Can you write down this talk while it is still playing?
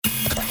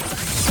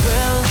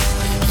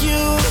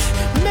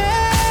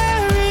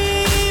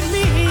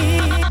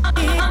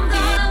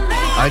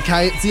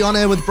Okay, it's the On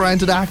Air with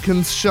Brandon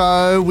Atkins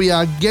show. We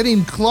are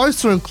getting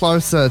closer and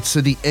closer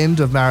to the end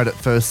of Married at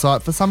First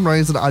Sight. For some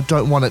reason, I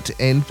don't want it to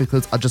end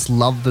because I just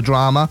love the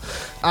drama.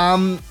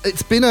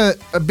 It's been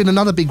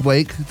another big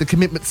week. The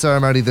commitment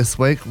ceremony this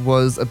week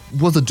was a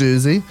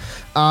doozy.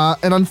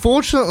 And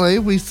unfortunately,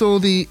 we saw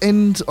the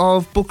end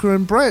of Booker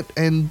and Brett.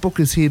 And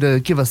Booker's here to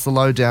give us the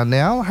lowdown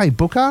now. Hey,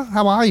 Booker,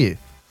 how are you?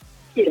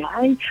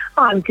 G'day.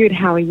 I'm good.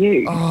 How are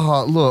you?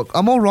 Oh, look,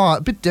 I'm all right.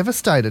 A bit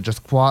devastated,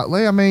 just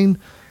quietly. I mean,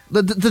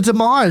 the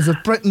demise of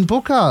Brett and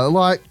Booker.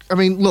 Look,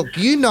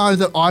 you know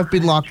that I've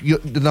been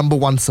the number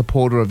one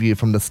supporter of you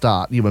from the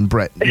start, you and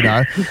Brett, you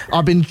know.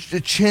 I've been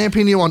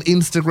championing you on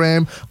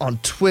Instagram, on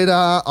Twitter.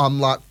 I'm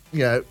like,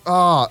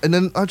 and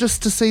then to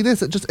see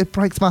this, it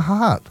breaks my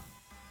heart.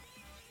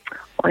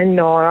 I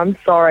know. I'm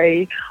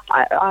sorry.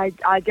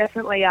 I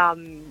definitely,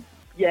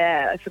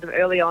 sort of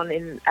early on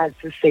as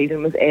the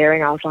season was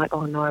airing, I was like,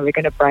 oh no, we're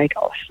going to break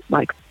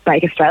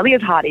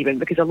Australia's heart even,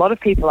 because a lot of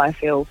people, I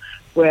feel,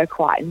 were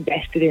quite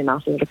invested in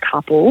us as a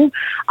couple.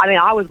 I mean,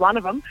 I was one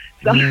of them.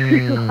 So,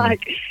 it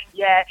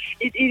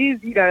is,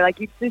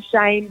 it's a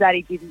shame that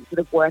it didn't sort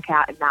of work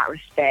out in that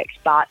respect.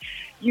 But,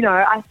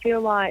 I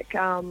feel like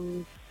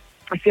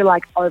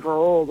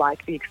overall,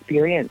 the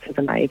experience was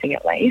amazing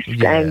at least.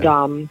 Yeah.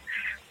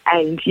 And,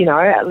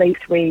 at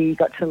least we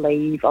got to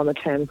leave on the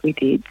terms we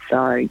did.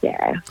 So,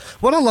 yeah.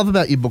 What I love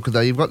about you, Booker, though,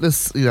 you've got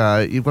this,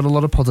 you've got a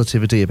lot of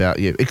positivity about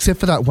you,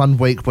 except for that 1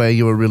 week where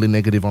you were really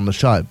negative on the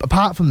show.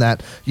 Apart from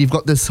that, you've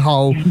got this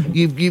whole,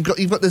 you've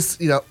got this,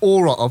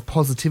 aura of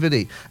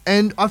positivity.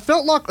 And I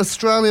felt like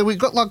Australia, we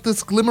got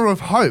this glimmer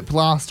of hope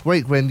last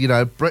week when,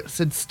 Brett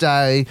said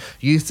stay,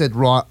 you said,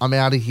 right, I'm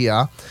out of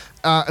here.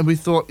 And we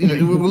thought,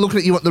 we were looking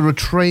at you at the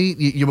retreat,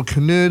 you were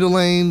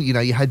canoodling,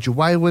 you had your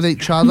way with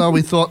each other.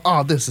 We thought,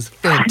 oh, this is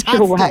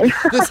fantastic.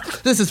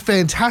 This is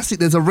fantastic.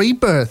 There's a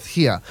rebirth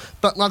here.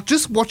 But,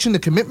 just watching the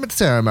commitment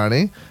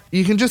ceremony,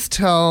 you can just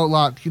tell,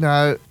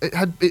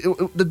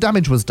 the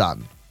damage was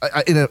done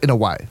in a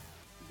way.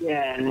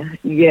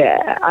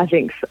 Yeah, I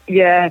think so.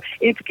 Yeah,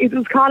 it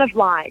was kind of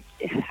like,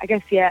 I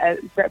guess,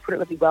 Brett put it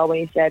really well when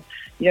he said,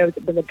 when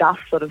the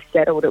dust sort of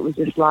settled, it was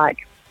just like,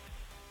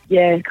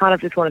 kind of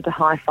just wanted to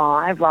high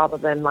five rather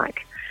than smash.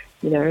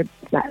 Yeah.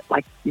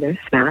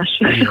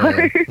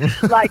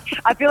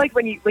 I feel like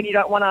when you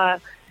don't want to,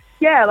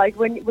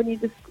 when you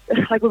just,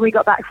 when we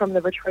got back from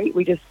the retreat,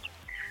 we just,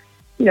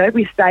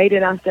 we stayed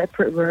in our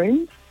separate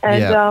rooms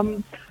and,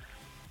 and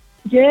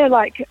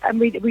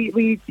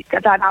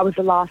that was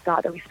the last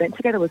night that we spent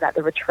together was at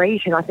the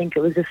retreat, and I think it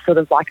was just sort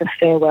of like a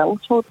farewell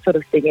sort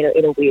of thing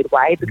in a weird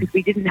way, because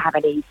we didn't have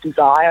any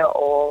desire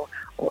or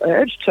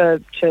urge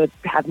to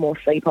have more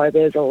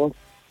sleepovers or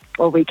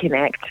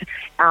reconnect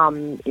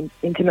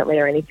intimately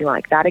or anything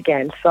like that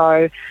again.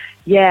 So,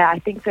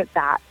 I think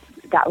that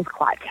was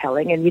quite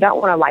telling, and you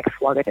don't want to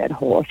flog a dead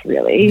horse,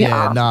 really.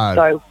 Yeah, no.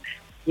 So,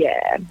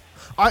 yeah.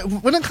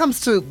 When it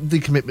comes to the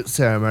commitment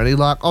ceremony,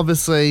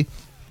 obviously,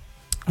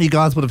 you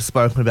guys would have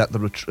spoken about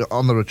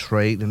on the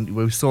retreat, and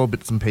we saw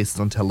bits and pieces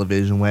on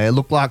television where it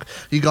looked like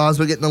you guys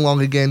were getting along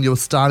again, you were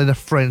starting a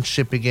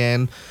friendship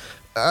again.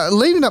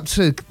 Leading up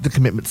to the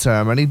commitment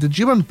ceremony, did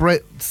you and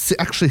Brett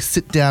actually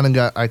sit down and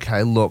go,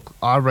 okay, look,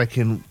 I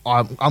reckon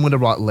I'm going to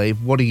write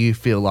leave. What do you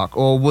feel like?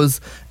 Or was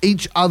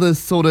each other's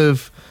sort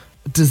of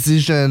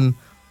decision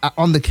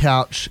on the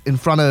couch in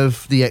front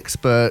of the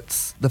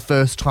experts the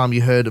first time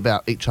you heard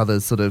about each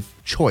other's sort of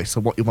choice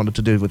of what you wanted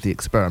to do with the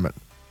experiment?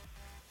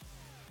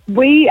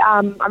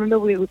 I remember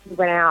we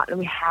went out and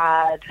we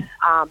had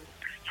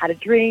a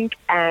drink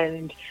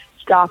and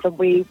stuff, and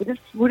we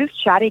were just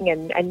chatting,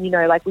 and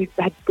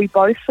we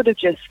both sort of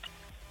just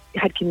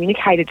had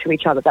communicated to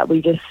each other that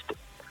we just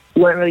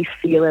weren't really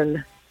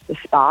feeling the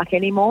spark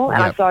anymore.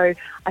 Yep. And so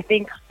I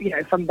think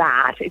from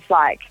that, it's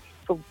like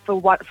for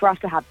us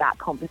to have that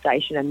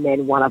conversation and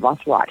then one of us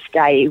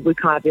stay, we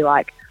kind of be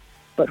like,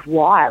 but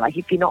why?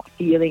 If you're not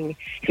feeling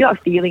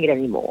it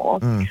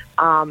anymore,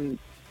 and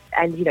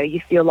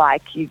you feel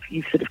like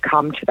you've sort of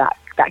come to that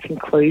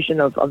conclusion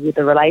of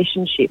the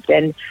relationship,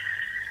 then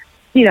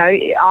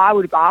I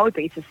would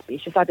be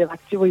suspicious. I'd be like,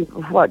 do we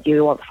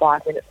want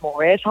 5 minutes more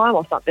airtime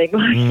or something?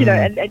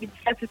 And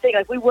that's the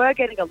thing. We were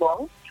getting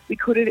along. We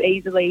could have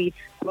easily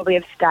probably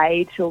have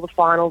stayed till the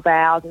final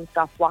vows and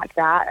stuff like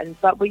that.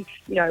 But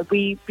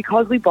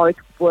because we both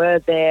were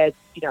there,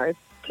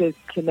 to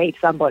meet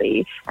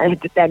somebody,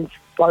 and then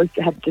both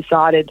had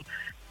decided,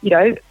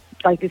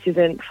 this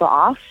isn't for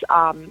us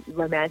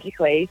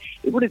romantically,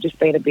 it would have just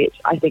been a bit,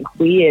 I think,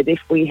 weird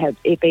if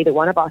either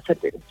one of us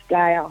had written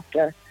stay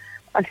after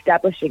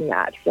establishing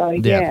that. So,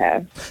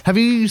 yeah. Have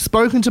you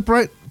spoken to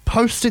Brett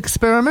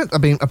post-experiment? I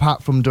mean,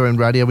 apart from doing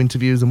radio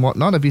interviews and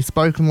whatnot, have you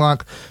spoken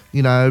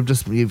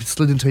just you've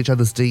slid into each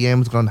other's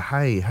DMs gone,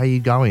 hey, how you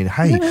going?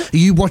 Hey, are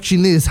you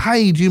watching this?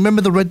 Hey, do you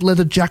remember the red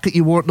leather jacket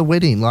you wore at the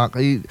wedding?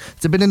 Has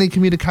there been any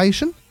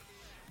communication?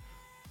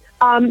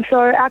 So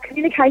our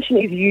communication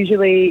is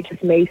usually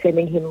just me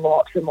sending him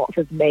lots and lots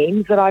of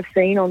memes that I've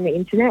seen on the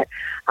internet.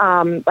 He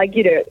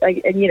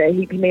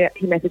messaged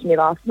me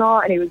last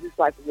night and he was just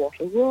like, "What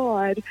a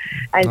ride,"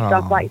 and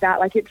stuff like that.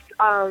 Like it's,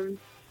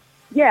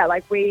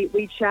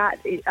 we chat.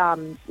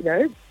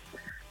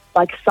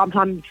 Like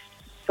sometimes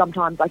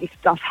like if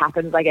stuff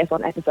happens, I guess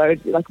on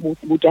episodes, like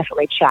we'll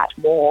definitely chat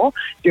more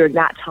during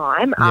that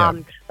time. Yeah.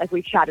 Like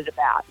we chatted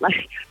about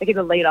like in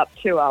the lead up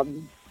to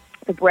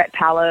the Brett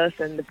Palace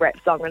and the Brett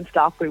song and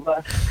stuff, we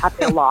were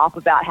having a laugh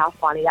about how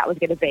funny that was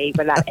going to be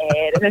when that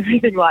aired and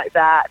everything like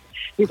that.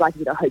 He's like,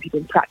 I hope you've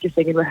been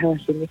practicing and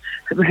rehearsing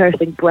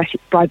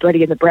Bride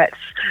Bretty and the Bretts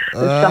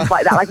and stuff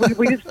like that. Like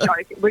we just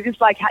joke. We're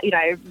just like,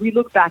 we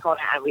look back on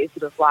it and we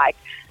sort of like,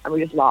 and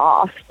we just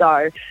laugh.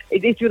 So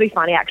it's really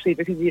funny actually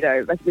because,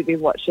 like we've been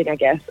watching, I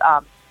guess,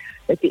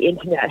 like the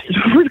internet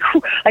was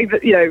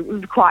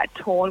quite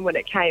torn when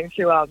it came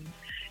to,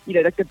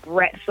 like the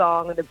Brett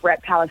song and the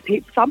Brett Palace.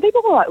 Some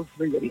people were like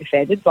really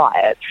offended by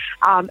it,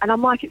 and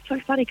I'm like, it's so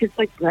funny because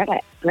like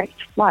Brett's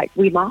like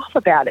we laugh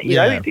about it,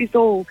 it's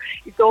all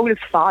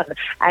just fun,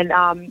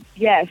 and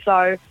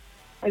so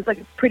it's like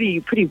a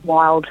pretty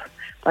wild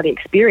bloody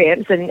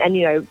experience, and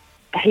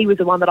he was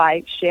the one that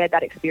I shared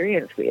that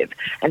experience with,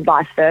 and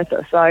vice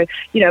versa. So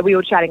we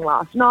were chatting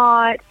last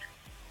night.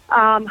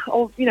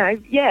 So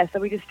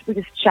we just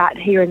chat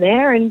here and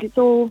there, and it's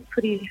all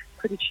pretty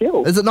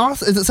chill. Is it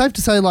nice? Is it safe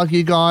to say, like,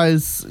 you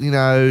guys,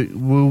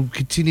 will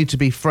continue to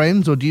be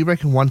friends, or do you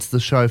reckon once the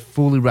show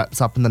fully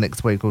wraps up in the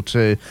next week or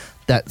two,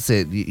 that's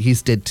it?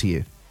 He's dead to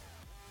you?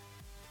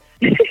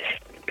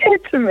 Dead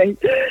to me.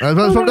 That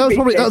was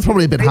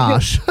probably a bit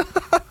harsh.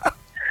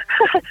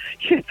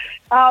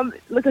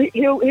 Look,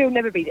 he'll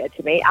never be dead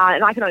to me,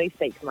 and I can only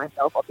speak for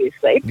myself,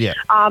 obviously. Yeah.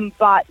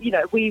 But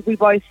we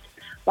both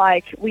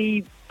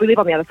we live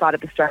on the other side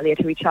of Australia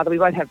to each other. We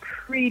both have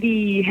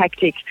pretty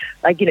hectic,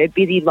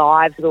 busy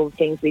lives with all the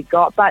things we've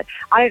got. But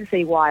I don't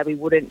see why we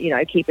wouldn't,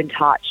 keep in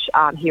touch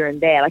here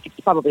and there. Like, it's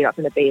probably not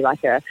going to be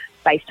like a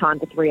FaceTime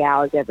for 3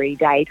 hours every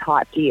day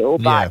type deal.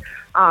 But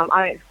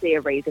I don't see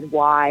a reason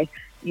why,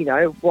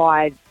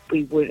 why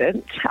we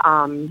wouldn't.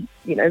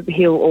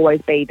 He'll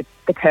always be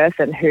the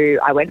person who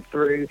I went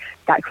through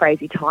that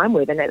crazy time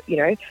with, and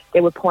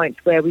there were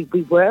points where we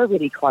were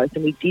really close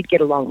and we did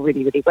get along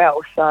really, really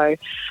well. So,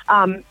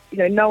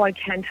 no one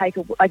can take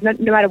no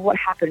matter what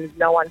happens,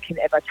 no one can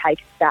ever take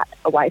that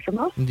away from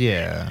us.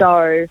 Yeah.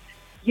 So,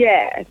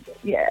 yeah,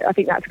 I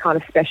think that's kind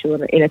of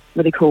special in a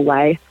really cool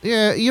way.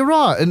 Yeah, you're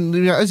right, and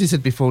as you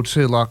said before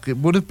too, like it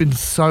would have been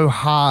so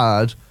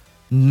hard.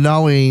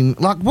 Knowing,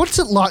 like, what's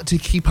it like to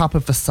keep up a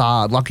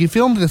facade? Like, you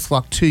filmed this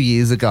like 2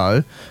 years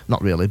ago,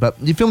 not really, but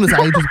you filmed this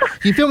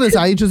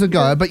ages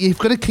ago. But you've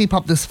got to keep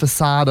up this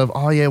facade of,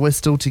 oh yeah, we're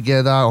still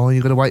together. Oh,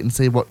 you've got to wait and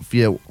see how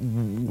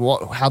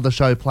the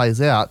show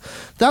plays out.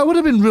 That would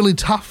have been really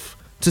tough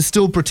to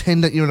still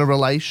pretend that you're in a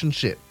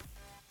relationship.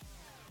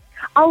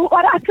 Oh,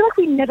 I feel like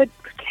we never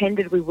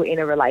pretended we were in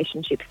a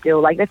relationship. Still,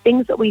 like the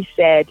things that we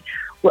said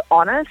were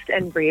honest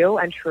and real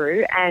and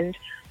true, and.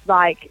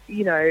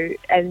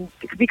 And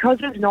because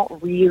there's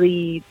not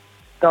really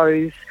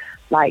those,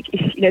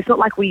 it's not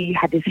like we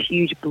had this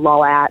huge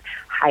blowout,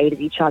 hated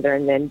each other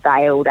and then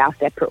bailed our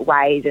separate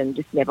ways and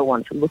just never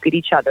wanted to look at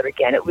each other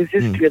again. It was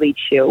just really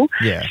chill.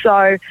 Yeah.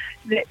 So,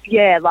 there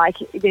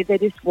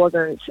just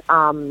wasn't,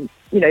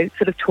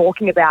 sort of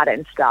talking about it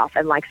and stuff,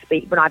 and when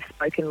I've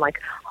spoken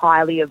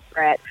highly of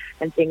Brett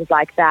and things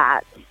like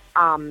that.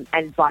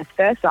 And vice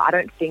versa. I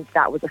don't think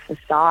that was a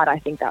facade. I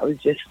think that was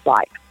just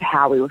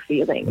how we were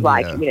feeling.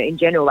 In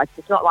general,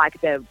 it's not like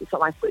we're just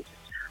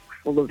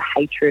full of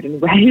hatred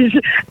and rage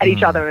at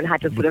each other and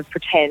had to sort of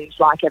pretend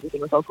like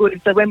everything was all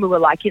good. So when we were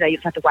you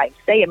just have to wait and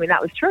see. I mean,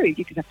 that was true. You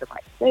just have to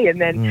wait and see. And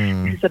then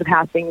this is sort of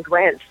how things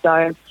went.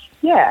 So,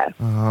 yeah.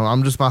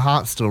 My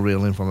heart's still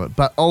reeling from it.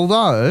 But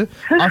although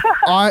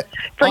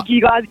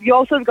you guys, you're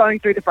also going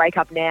through the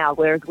breakup now,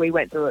 whereas we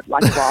went through it a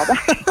while back.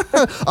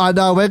 I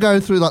know, we're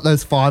going through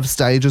those 5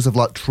 stages of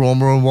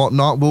trauma and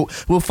whatnot.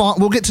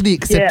 We'll get to the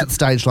acceptance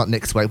stage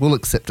next week. We'll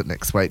accept it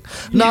next week.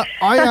 Now,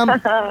 I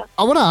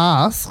want to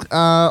ask.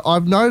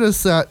 I've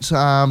noticed that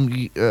on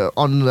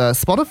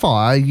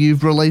Spotify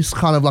you've released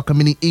kind of a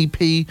mini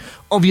EP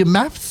of your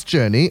maths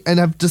journey and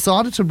have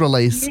decided to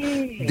release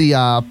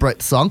the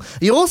Brett song.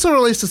 You also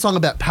released a song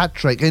about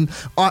Patrick, and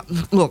I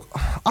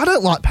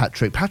don't like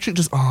Patrick. Patrick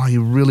just he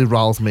really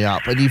rolls me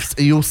up, and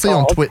you'll see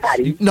on Twitter.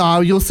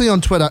 No, you'll see on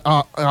Twitter.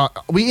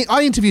 I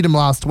interviewed him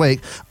last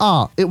week.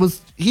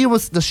 He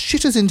was the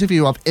shittest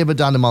interview I've ever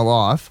done in my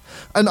life,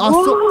 and I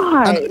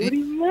thought. What do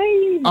you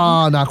mean?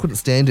 Oh no, I couldn't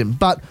stand him.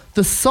 But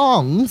the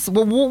songs,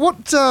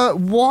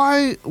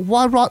 why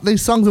write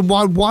these songs and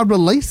why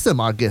release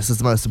them? I guess is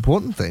the most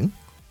important thing.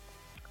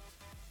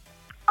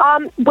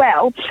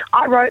 Well,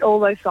 I wrote all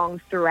those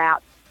songs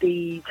throughout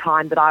the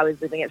time that I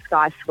was living at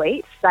Sky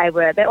Suites.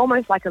 They're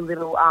almost like a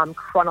little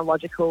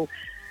chronological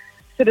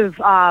sort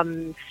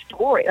of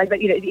story.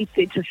 Like, you know,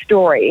 it's a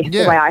story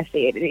the way I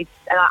see it. And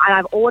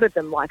I've ordered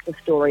them like the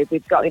story.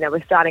 We've got, you know,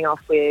 we're starting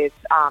off with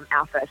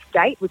Our First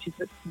Date, which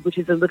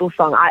is a little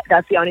song.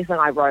 That's the only song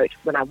I wrote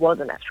when I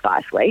wasn't at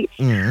Sky Suite.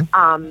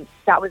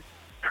 That was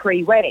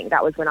pre-wedding.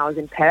 That was when I was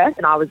in Perth,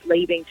 and I was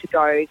leaving to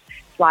go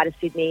fly to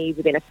Sydney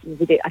within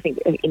I think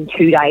in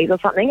 2 days or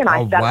something. And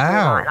I sat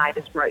and I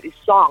just wrote this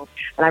song.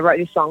 And I wrote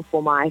this song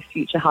for my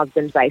future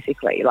husband,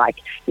 basically. Like,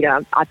 you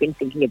know, I've been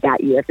thinking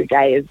about you every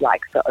day as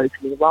like the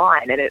opening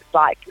line. And it's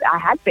like,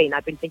 I've been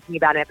thinking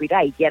about it every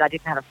day, yet I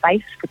didn't have a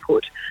face to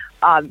put,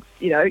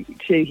 you know,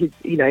 to his,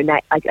 you know,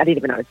 I didn't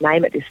even know his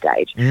name at this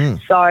stage.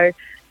 So,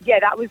 yeah,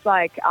 that was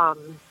like,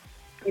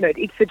 you know,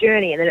 it's the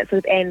journey, and then it sort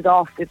of ends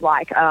off with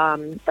like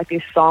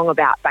this song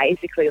about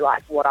basically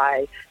like what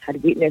I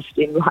had witnessed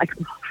in like,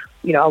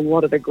 you know, a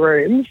lot of the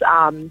grooms,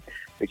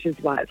 which is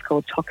why it's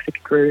called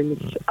Toxic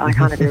Grooms. I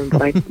can't even remember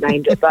what I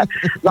named it, but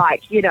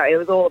like, you know, it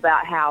was all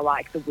about how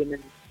like the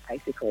women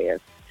basically are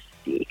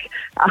sick,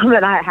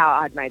 and how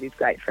I'd made these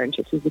great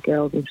friendships with the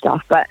girls and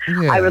stuff. But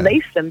I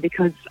released them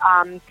because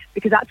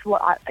that's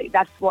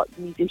what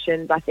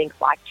musicians I think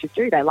like to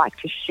do. They like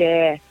to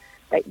share.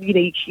 You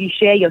know, you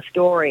share your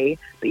story,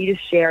 but you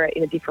just share it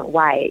in a different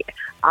way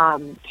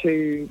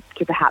to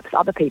perhaps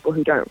other people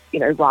who don't, you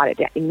know, write it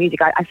down in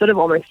music. I sort of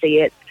almost see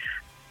it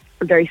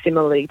very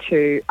similarly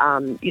to,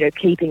 you know,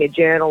 keeping a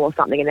journal or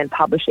something and then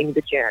publishing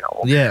the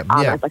journal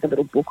as like a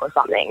little book or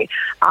something.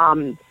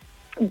 So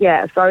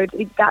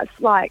that's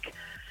like,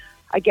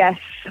 I guess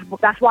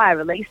that's why I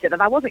released it.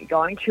 And I wasn't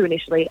going to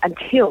initially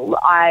until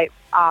I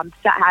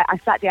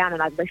sat down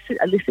and I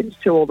listened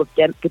to all the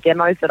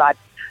demos that I'd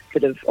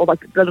sort of, or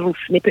like the little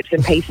snippets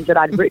and pieces that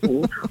I'd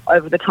written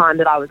over the time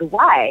that I was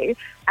away.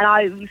 And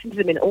I listened to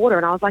them in order,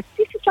 and I was like,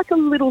 this is like a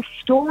little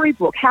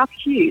storybook. How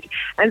cute.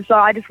 And so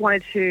I just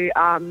wanted to,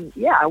 I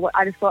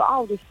just thought,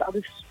 I'll just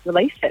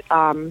release it.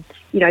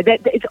 You know,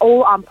 it's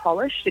all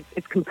unpolished.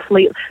 It's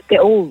complete.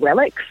 They're all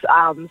relics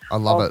I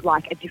love it.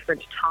 Like a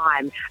different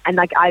time. And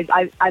like,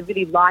 I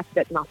really like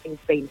that nothing's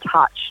been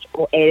touched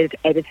or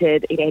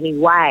edited in any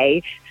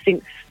way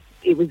since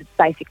it was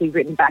basically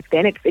written back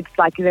then. It's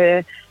like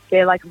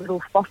they're like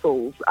little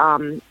fossils,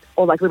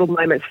 or like little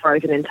moments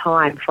frozen in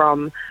time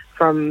from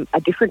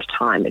a different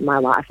time in my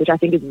life, which I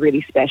think is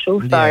really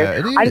special. So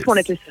I just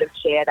wanted to sort of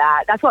share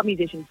that. That's what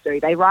musicians do.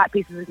 They write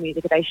pieces of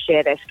music and they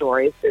share their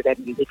stories through their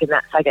music, and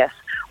that's, I guess,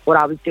 what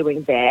I was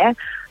doing there.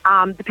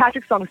 The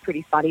Patrick song is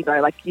pretty funny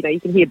though. Like, you know, you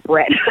can hear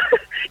Brett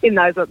in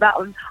those.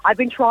 I've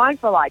been trying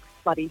for like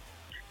bloody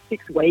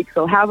 6 weeks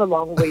or however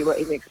long we were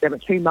in the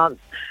experiment, 2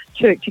 months,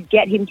 to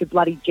get him to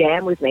bloody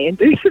jam with me and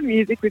do some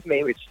music with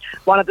me, which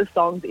one of the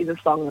songs is a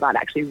song that I'd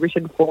actually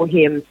written for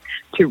him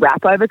to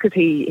rap over, because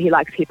he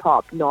likes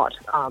hip-hop, not,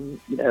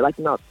 you know, like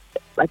not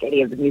like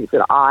any of the music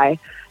that I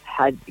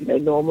had, you know,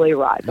 normally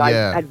write. So I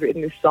had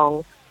written this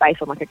song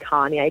based on like a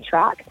Kanye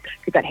track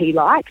that he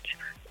liked,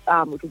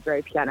 which was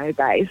very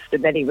piano-based,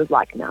 and then he was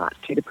like, nah,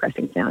 it's too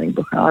depressing sounding,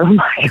 Booker. I'm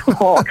like,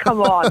 oh,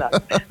 come on.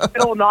 I've spent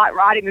all night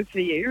writing this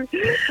for you.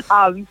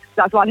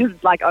 That's why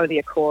there's like only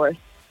a chorus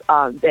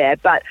there.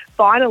 But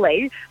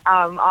finally,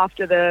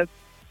 after the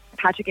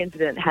Patrick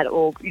incident had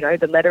all, you know,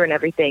 the letter and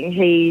everything,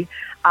 we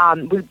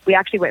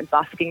actually went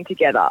busking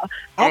together.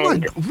 Oh,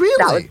 and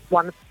really? That was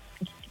one.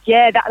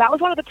 Yeah, that was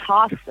one of the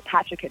tasks that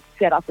Patrick had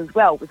set up as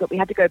well, was that we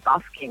had to go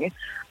busking,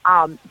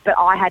 but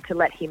I had to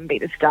let him be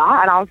the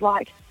star. And I was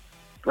like,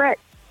 Brett,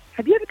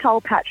 have you ever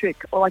told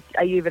Patrick, or like,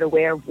 are you even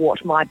aware of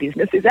what my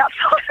business is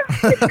outside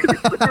of this? Because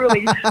it's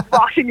literally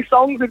writing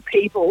songs with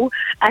people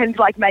and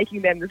like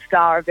making them the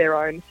star of their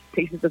own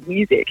pieces of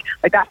music.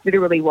 Like, that's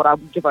literally what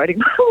I'm devoting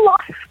my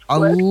life to. I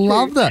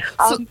love that.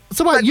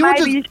 So wait,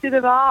 you should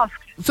have asked.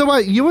 So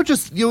wait, you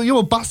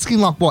were busking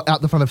like what,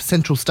 out the front of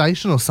Central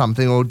Station or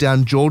something, or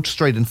down George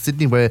Street in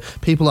Sydney, where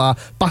people are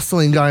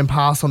bustling going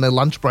past on their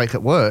lunch break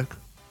at work?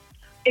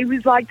 It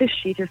was like the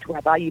shittest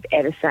weather you've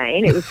ever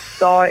seen. It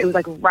was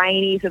like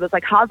rainy, so there was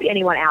like hardly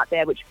anyone out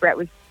there, which Brett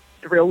was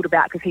thrilled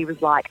about, because he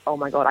was like, oh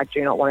my God, I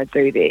do not want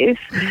to do this.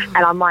 And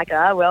I'm like,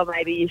 oh, well,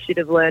 maybe you should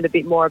have learned a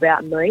bit more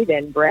about me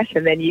then, Brett,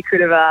 and then you could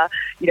have,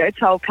 you know,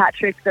 told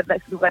Patrick that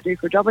that's what I do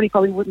for a job, and he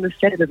probably wouldn't have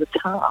said it as a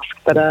task.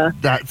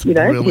 But, that's you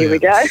know, brilliant. Here we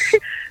go.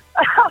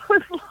 I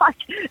was like,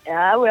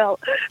 yeah, well.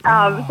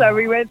 So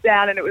we went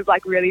down, and it was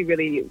like really,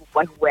 really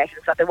like wet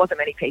and stuff. There wasn't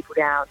many people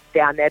down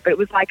there, but it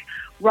was like,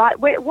 right,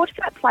 what's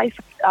that place?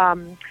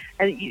 And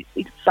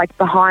it's like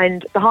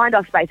behind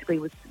us basically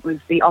was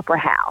the Opera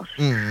House,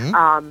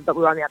 but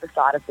we were on the other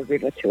side of the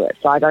river to it.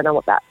 So I don't know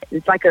what that. It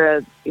was like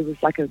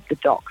the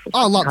docks.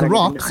 Oh, like the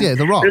rocks, yeah,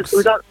 the rocks.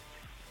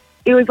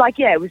 It was like,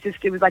 yeah, it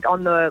was like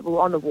on the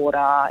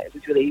water. It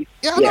was really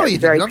I know what you're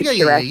very thinking of.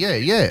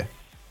 picturesque.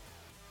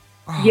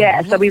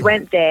 Yeah. So we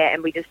went there,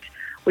 and we just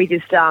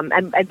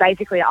and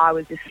basically I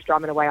was just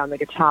strumming away on the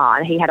guitar,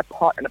 and he had a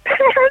pot and a pan,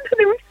 and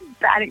he was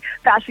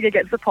bashing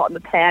against the pot and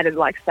the pan and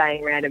like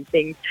saying random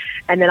things.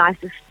 And then I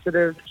just sort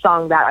of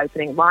sung that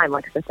opening line,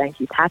 like, so thank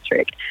you,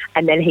 Patrick.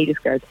 And then he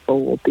just goes,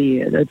 oh,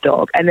 beer, the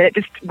dog. And then it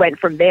just went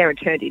from there and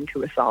turned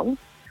into a song.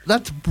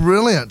 That's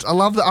brilliant. I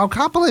love that. I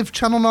can't believe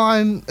Channel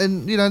 9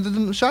 and they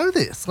didn't show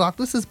this. Like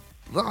this is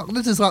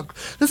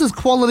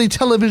quality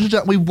television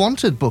that we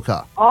wanted,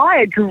 Booker. I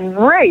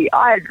agree.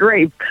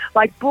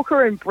 Like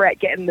Booker and Brett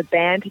getting the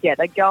band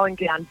together, going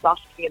down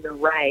busking in the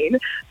rain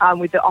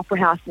with the Opera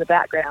House in the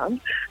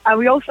background.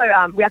 We also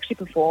we actually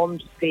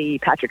performed the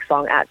Patrick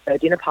song at the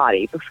dinner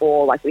party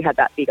before, like we had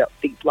that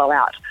big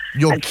blowout.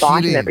 You're and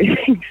fight kidding. and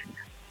everything.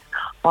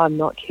 I'm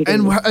not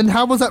kidding. And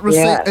how was that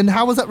received? Yeah. And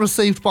how was that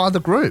received by the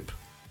group?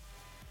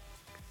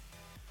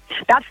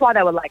 That's why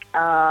they were like,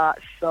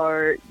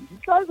 so you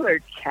guys are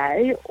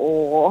okay?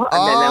 Or,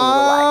 and then they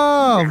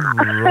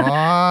were like,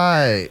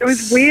 right. It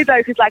was weird though,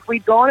 because like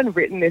we'd gone and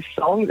written this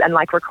song and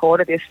like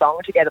recorded this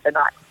song together the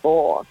night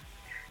before.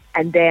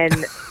 And then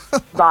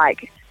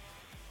like,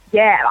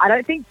 yeah, I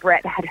don't think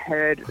Brett had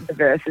heard the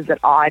verses that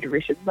I'd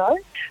written though.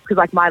 Because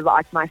like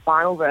my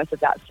final verse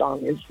of that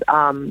song is,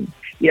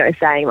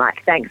 saying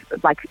like, thanks,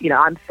 like,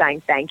 I'm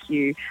saying thank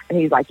you. And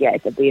he's like, yeah,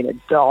 it's being a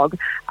dog.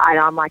 And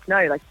I'm like,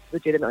 no, like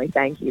legitimately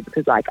thank you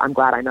because like, I'm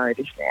glad I know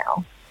this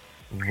now.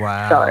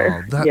 Wow.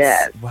 So,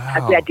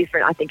 wow. We had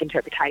different, I think,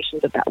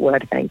 interpretations of that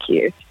word, thank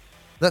you.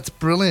 That's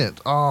brilliant.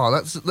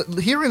 Oh,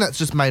 hearing that's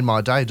just made my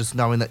day, just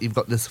knowing that you've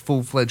got this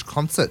full-fledged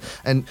concert.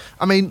 And,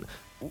 I mean,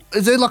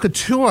 is there like a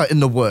tour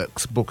in the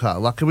works, Booker?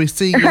 Like, can we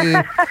see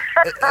you,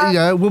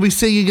 will we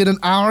see you get an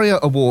ARIA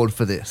award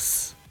for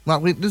this?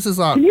 Like, this is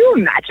like... Can you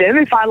imagine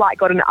if I, like,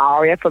 got an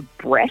ARIA for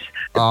Brett?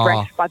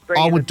 I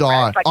would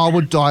die. Like, I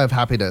would die of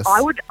happiness.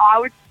 I would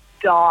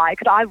die,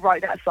 because I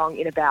wrote that song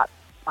in about,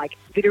 like,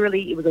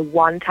 literally, it was a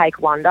one-take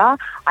wonder.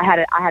 I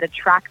had a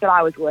track that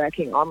I was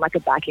working on, like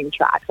a backing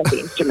track, like the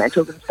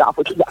instrumentals and stuff,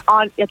 which was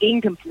like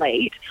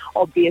incomplete,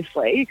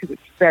 obviously, because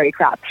it's very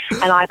crap.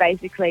 And I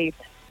basically,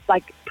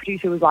 like,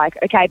 producer was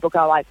like, okay,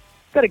 Booker, like,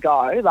 gotta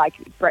go. Like,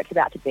 Brett's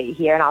about to be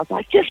here. And I was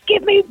like, just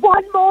give me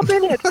one more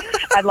minute.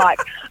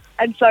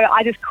 And so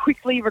I just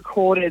quickly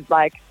recorded,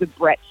 like, the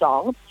Brett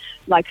song,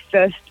 like,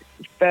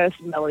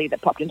 first melody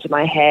that popped into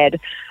my head.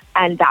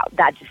 And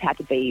that just had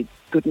to be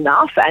good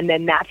enough. And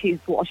then that is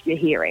what you're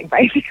hearing,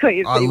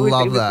 basically. It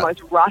was the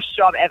most rushed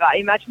job ever.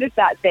 Imagine if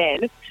that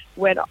then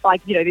went,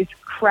 like, this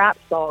crap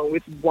song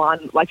with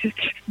one, like, just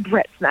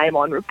Brett's name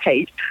on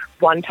repeat,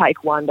 one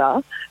take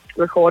wonder,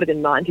 recorded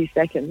in 90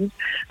 seconds,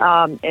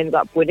 ends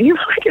up winning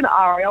like an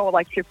ARIA or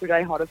like Triple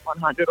J Hottest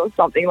 100 or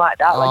something like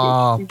that.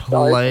 Like,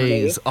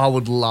 please. I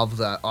would love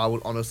that. I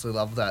would honestly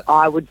love that.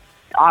 I would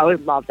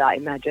love that.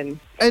 Imagine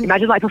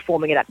like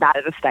performing it at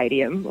a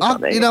stadium or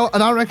something.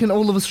 And I reckon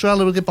all of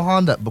Australia would get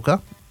behind that,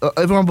 Booker.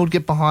 Everyone would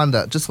get behind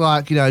that. Just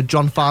like,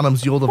 John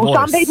Farnham's You're the Voice.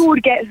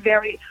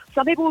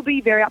 Some people would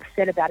be very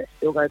upset about it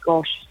still, go,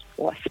 gosh,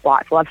 what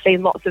spiteful. I've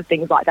seen lots of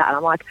things like that, and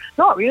I'm like,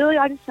 not really.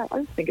 I just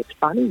think it's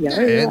funny. Yeah,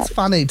 it's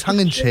funny,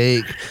 tongue in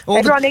cheek.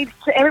 Everyone needs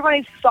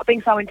to stop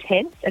being so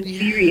intense and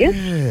serious.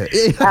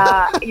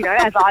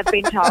 As I've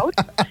been told,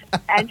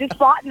 and just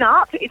lighten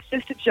up. It's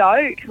just a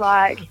joke.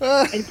 Like,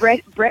 and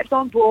Brett's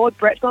on board.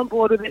 Brett's on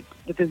board with it.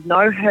 There's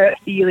no hurt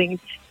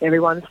feelings.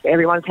 Everyone's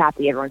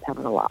happy. Everyone's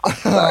having a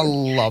laugh. So, I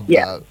love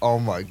that. Oh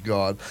my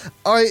god.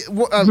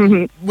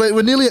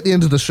 We're nearly at the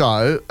end of the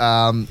show.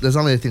 There's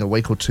only a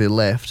week or two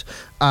left.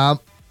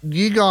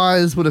 You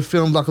guys would have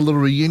filmed like a little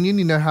reunion.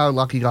 You know how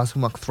like you guys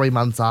filmed like 3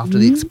 months after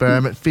the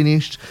experiment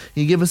finished.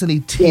 Can you give us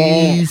any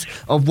tease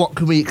of what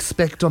can we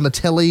expect on the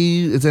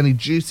telly? Is there any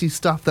juicy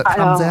stuff that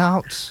comes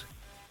out?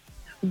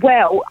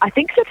 Well, I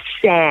think it's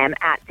Sam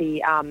at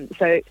the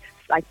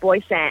like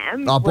Boy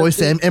Sam. Oh, Boy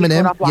Sam,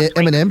 Eminem. Yeah,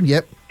 Eminem.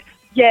 Yep.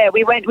 Yeah,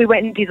 we went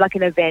and did like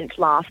an event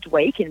last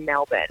week in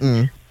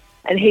Melbourne,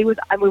 and we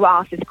were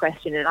asked this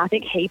question, and I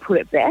think he put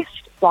it best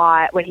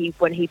by when he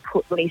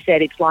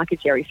said it's like a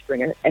Jerry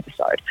Springer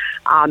episode.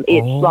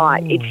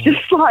 It's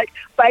just like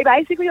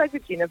basically like the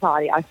dinner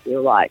party. I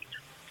feel like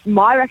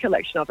my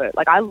recollection of it,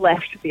 like I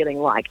left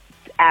feeling like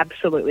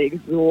absolutely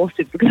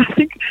exhausted because I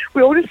think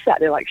we all just sat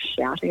there like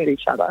shouting at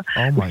each other. Oh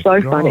my it was so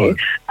God. funny.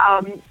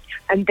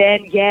 And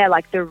then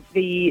like the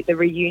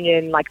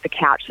reunion, like the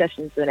couch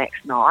sessions the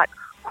next night.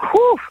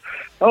 Whew,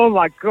 oh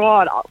my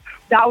God,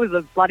 that was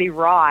a bloody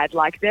ride.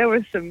 Like there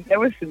was some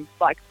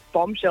like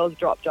bombshells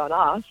dropped on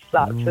us.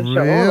 That's for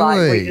sure.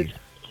 Like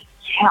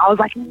I was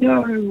like,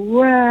 no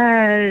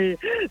way.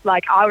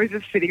 Like I was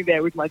just sitting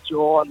there with my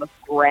jaw on the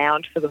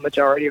ground for the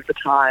majority of the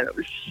time. It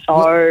was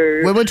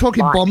so. When we're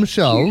talking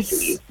bombshells,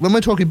 juicy.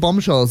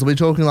 are we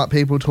talking like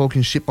people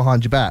talking shit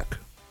behind your back?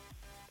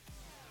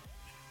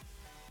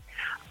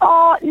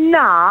 Oh,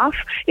 nah.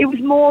 It was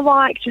more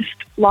like just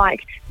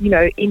like,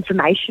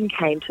 information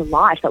came to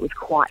light that was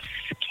quite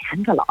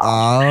scandalous.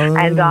 Oh.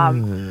 And,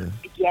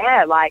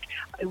 like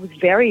it was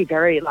very,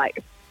 very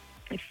like,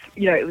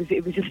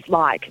 it was just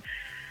like,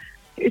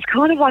 it's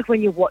kind of like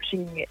when you're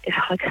watching,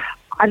 like,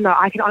 I don't know,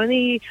 I can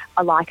only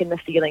liken the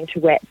feeling to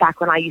where back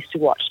when I used to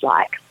watch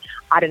like,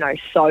 I don't know,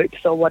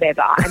 soaps or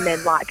whatever, and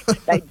then like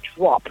they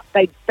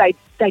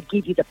they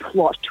give you the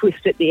plot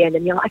twist at the end,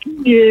 and you're like,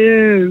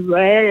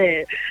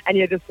 no, and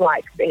you're just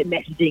like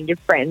messaging your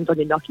friends on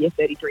your Nokia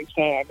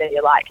 3310, and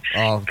you're like,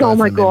 oh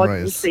my God,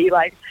 you see,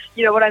 like,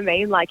 you know what I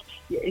mean? Like,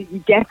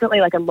 you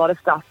definitely, like, a lot of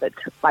stuff that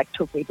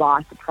took me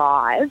by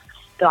surprise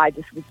that I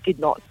just did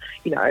not,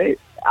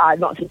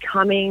 not see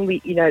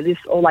coming.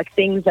 Or like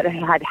things that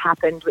had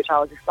happened, which I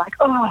was just like,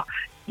 oh.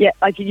 Yeah,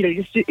 like,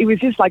 it was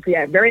just like,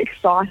 a very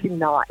exciting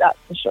night, that's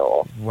for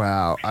sure.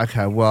 Wow.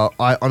 Okay, well,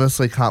 I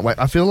honestly can't wait.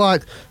 I feel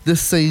like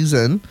this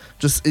season,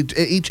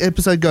 each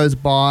episode goes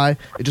by,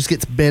 it just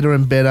gets better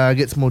and better,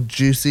 gets more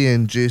juicy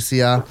and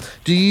juicier.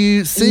 Do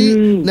you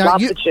see... Now,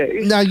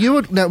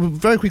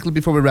 very quickly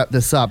before we wrap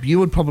this up, you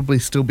would probably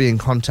still be in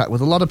contact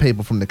with a lot of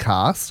people from the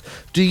cast.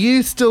 Do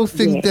you still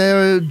think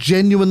they're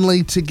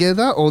genuinely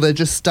together, or they're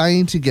just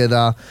staying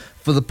together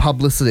for the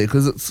publicity?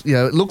 Because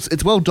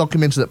it's well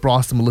documented that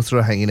Bryce and Melissa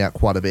are hanging out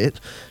quite a bit.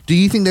 Do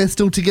you think they're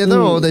still together,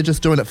 or they're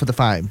just doing it for the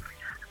fame?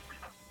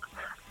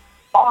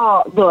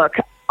 Oh, look,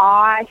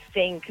 I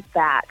think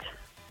that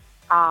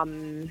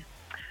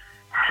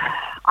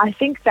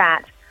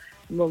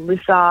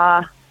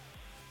Melissa,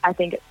 I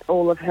think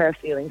all of her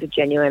feelings are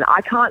genuine.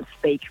 I can't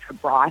speak for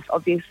Bryce,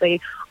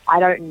 obviously. I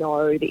don't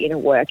know the inner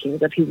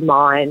workings of his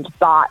mind,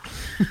 but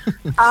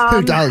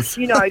who does?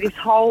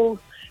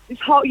 This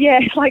whole,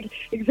 yeah, like,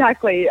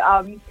 exactly.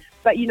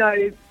 But,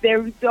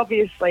 there's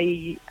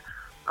obviously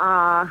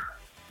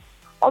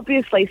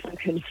some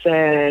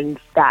concerns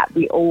that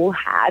we all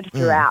had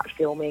throughout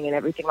filming and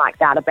everything like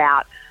that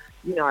about,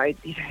 a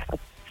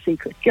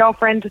secret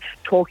girlfriend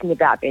talking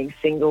about being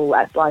single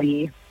at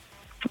bloody,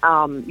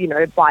 by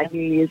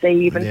New Year's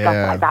Eve and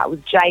stuff like that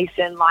with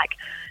Jason. Like,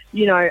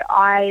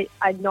 I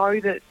know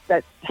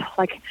that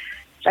like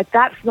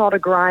that's not a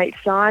great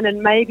sign,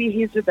 and maybe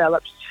he's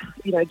developed,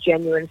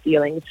 genuine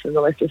feelings for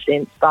Melissa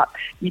since, but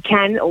you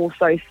can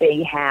also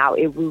see how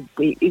it wouldn't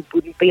be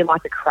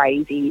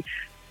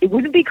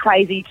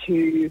crazy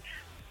to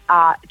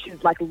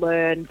like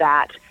learn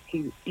that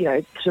he,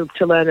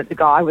 to learn that the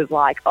guy was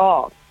like,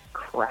 oh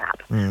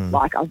crap,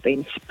 like I've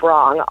been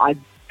sprung, I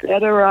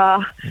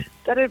better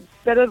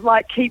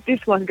like keep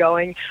this one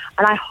going.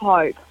 And I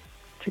hope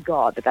to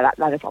God that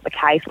is not the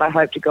case, and I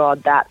hope to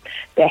God that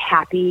they're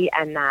happy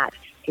and that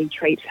he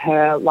treats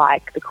her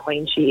like the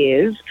queen she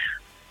is.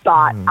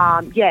 But,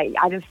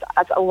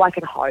 that's all I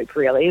can hope,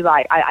 really.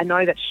 Like, I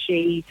know that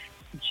she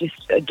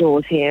just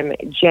adores him,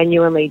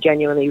 genuinely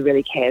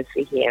really cares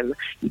for him.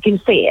 You can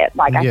see it.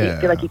 Like, I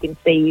feel like you can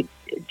see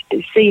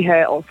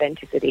her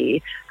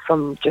authenticity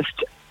from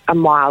just a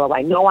mile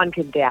away. No one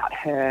can doubt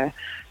her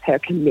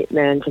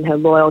commitment and her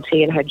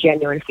loyalty and her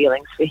genuine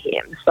feelings for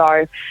him.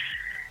 So,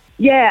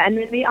 yeah, and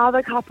then the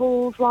other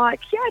couples, like,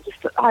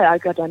 I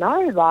don't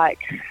know, like,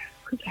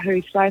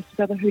 who stays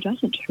together, who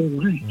doesn't, who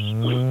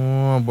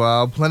knows?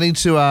 Well, plenty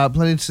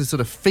to sort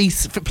of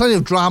feast, plenty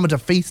of drama to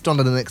feast on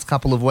in the next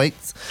couple of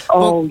weeks.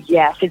 Oh,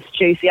 yes, it's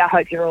juicy. I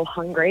hope you're all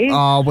hungry.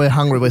 Oh, we're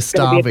hungry. We're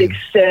starving.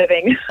 It's going to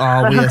be a big serving.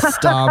 Oh, we are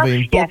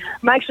starving. Yeah,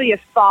 make sure you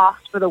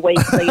fast for the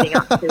week leading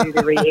up to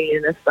the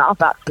reunion and stuff,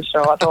 that's for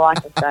sure. That's all I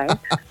can say.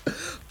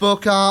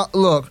 Booker,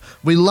 look,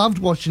 we loved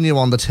watching you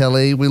on the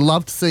telly. We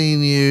loved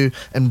seeing you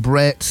and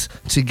Brett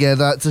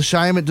together. It's a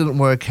shame it didn't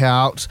work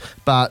out,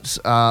 but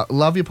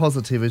love your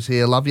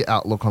positivity. I love your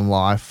outlook on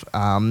life.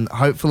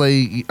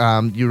 Hopefully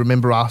you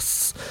remember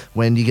us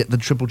when you get the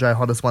Triple J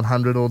Hottest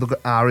 100 or the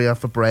aria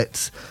for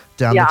Brett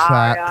down the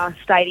track.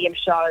 Stadium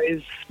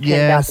shows.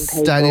 Yes,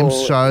 stadium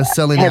shows,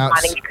 selling out.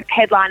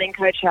 Headlining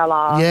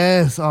Coachella.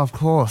 Yes, of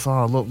course.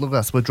 Oh, look at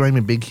us. We're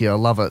dreaming big here. I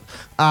love it.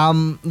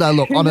 No,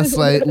 look,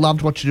 honestly,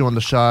 loved watching you on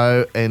the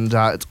show, and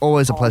it's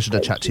always a pleasure to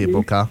chat to you,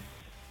 Booker.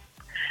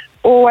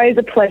 Always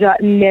a pleasure.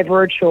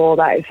 Never a chore,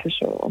 that is for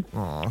sure.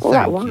 Oh,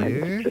 thank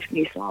you. Just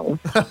new song.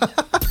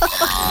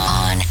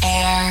 On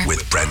air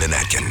with Brendan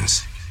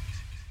Atkins.